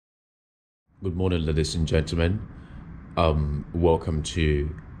Good morning, ladies and gentlemen. Welcome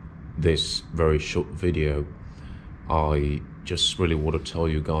to this very short video. I just really want to tell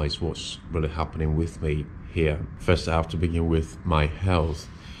you guys what's really happening with me here. First, I have to begin with my health.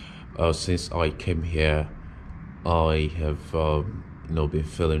 Since I came here, I have been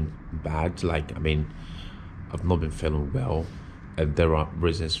feeling bad. I've not been feeling well, and there are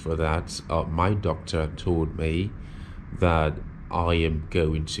reasons for that. My doctor told me that I am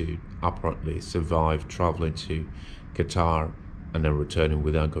going to apparently survive traveling to Qatar and then returning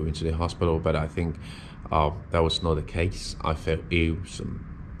without going to the hospital. But I think that was not the case. I felt ill some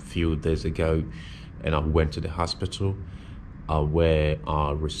few days ago, and I went to the hospital where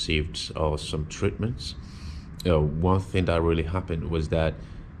I received some treatments. One thing that really happened was that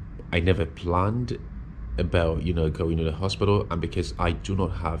I never planned about going to the hospital, and because I do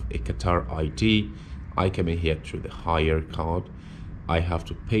not have a Qatar ID, I came in here through the hire card. I have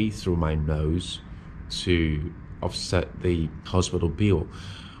to pay through my nose to offset the hospital bill.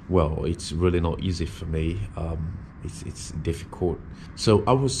 Well, it's really not easy for me. It's difficult. So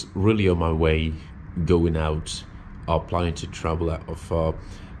I was really on my way going out, planning to travel out of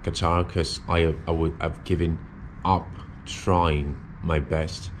Qatar, because I've given up trying my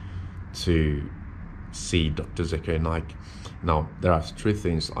best to see Dr. Zakir Naik. Now, there are three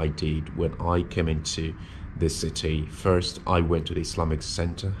things I did when I came into this city. First, I went to the Islamic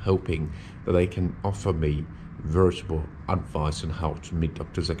Center hoping that they can offer me virtual advice on how to meet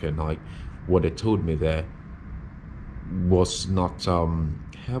Dr. Zakir Naik. What they told me there was not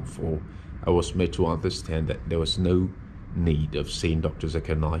helpful. I was made to understand that there was no need of seeing Dr.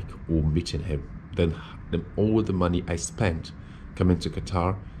 Zakir Naik or meeting him. Then all the money I spent coming to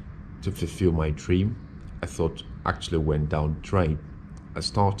Qatar to fulfill my dream, I thought actually went down the drain. I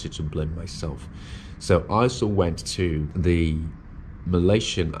started to blame myself. So I also went to the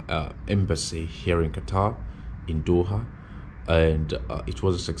Malaysian embassy here in Qatar, in Doha, and it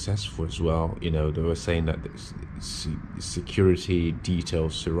was successful as well. They were saying that the security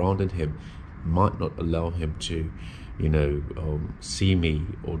details surrounding him might not allow him to, see me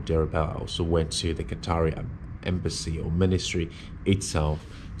or thereabout. I also went to the Qatari embassy or ministry itself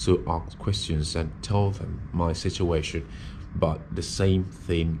to ask questions and tell them my situation, but the same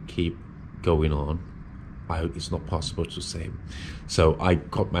thing keep going on. It's not possible to say. So I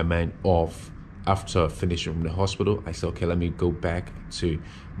cut my mind off. After finishing from the hospital, I said, okay, let me go back to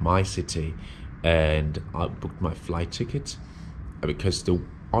my city, and I booked my flight ticket because the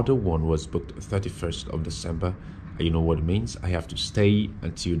other one was booked 31st of December. And you know what it means? I have to stay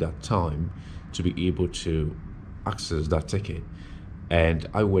until that time to be able to access that ticket. And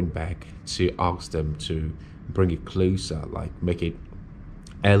I went back to ask them to bring it closer, like make it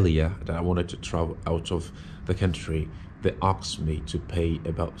earlier, that I wanted to travel out of the country. They asked me to pay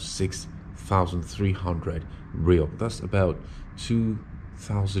about 6,300 real. That's about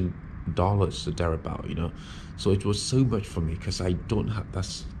 $2,000 or thereabout, So it was so much for me because I don't have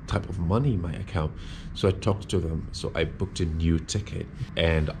that type of money in my account. So I talked to them. So I booked a new ticket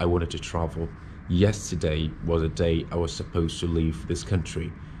and I wanted to travel. Yesterday was the day I was supposed to leave this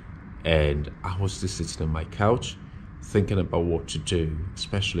country, and I was just sitting on my couch thinking about what to do,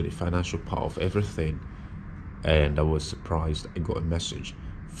 especially the financial part of everything. And I was surprised I got a message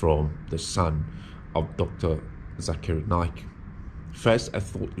from the son of Dr. Zakir Naik. First, I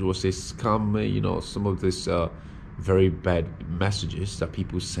thought it was a scam, some of these very bad messages that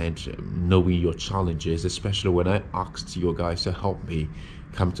people sent, knowing your challenges, especially when I asked you guys to help me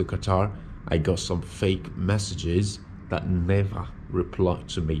come to Qatar. I got some fake messages that never replied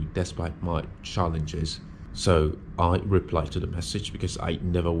to me despite my challenges. So I replied to the message because I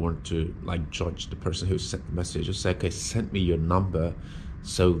never want to judge the person who sent the message. I said, okay, send me your number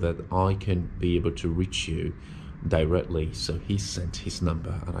so that I can be able to reach you directly. So he sent his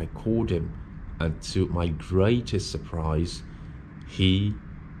number and I called him, and to my greatest surprise, he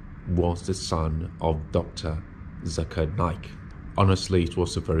was the son of Dr. Zakir Naik. Honestly, it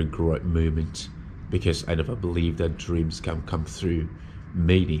was a very great moment because I never believed that dreams can come through.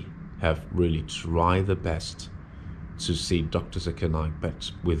 Many have really tried their best to see Dr. Zakir Naik,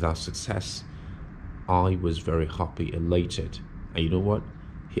 but without success. I was very happy, elated. And you know what?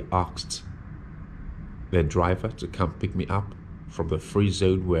 He asked the driver to come pick me up from the free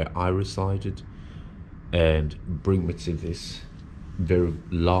zone where I resided and bring me to this very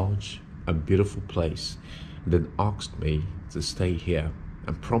large and beautiful place. Then asked me to stay here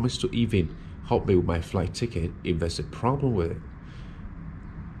and promised to even help me with my flight ticket if there's a problem with it.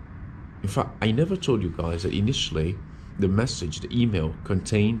 In fact, I never told you guys that initially the email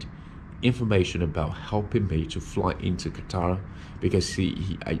contained information about helping me to fly into Qatar, because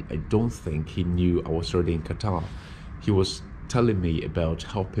I don't think he knew I was already in Qatar. He was telling me about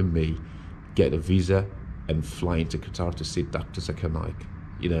helping me get a visa and fly into Qatar to see Dr. Zakir Naik.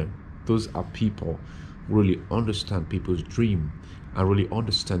 You know, those are people who really understand people's dream and really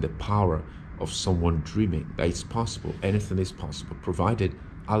understand the power of someone dreaming that it's possible. Anything is possible, provided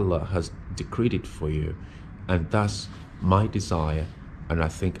Allah has decreed it for you. And that's my desire, and I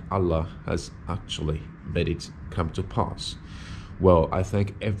think Allah has actually made it come to pass. Well, I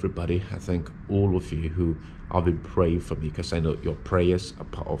thank everybody. I thank all of you who have been praying for me, because I know your prayers are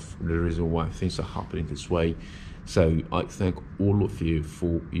part of the reason why things are happening this way. So I thank all of you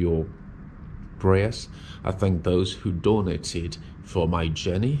for your prayers. I thank those who donated for my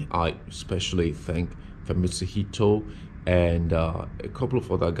journey. I especially thank Mitsuhito and a couple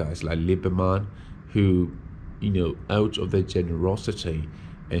of other guys like Lieberman, who, you know, out of their generosity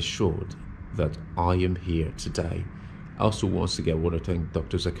ensured that I am here today. I also once again want to thank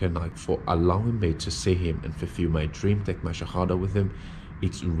Dr. Zakir Naik for allowing me to see him and fulfill my dream, take my shahada with him.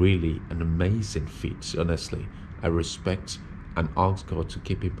 It's really an amazing feat, honestly. I respect and ask God to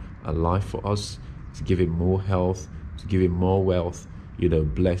keep him alive for us, to give him more health, to give him more wealth, you know,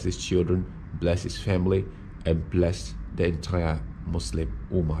 bless his children, bless his family, and bless the entire Muslim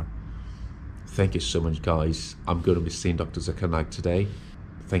Ummah. Thank you so much, guys. I'm going to be seeing Dr. Zakir Naik today.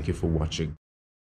 Thank you for watching.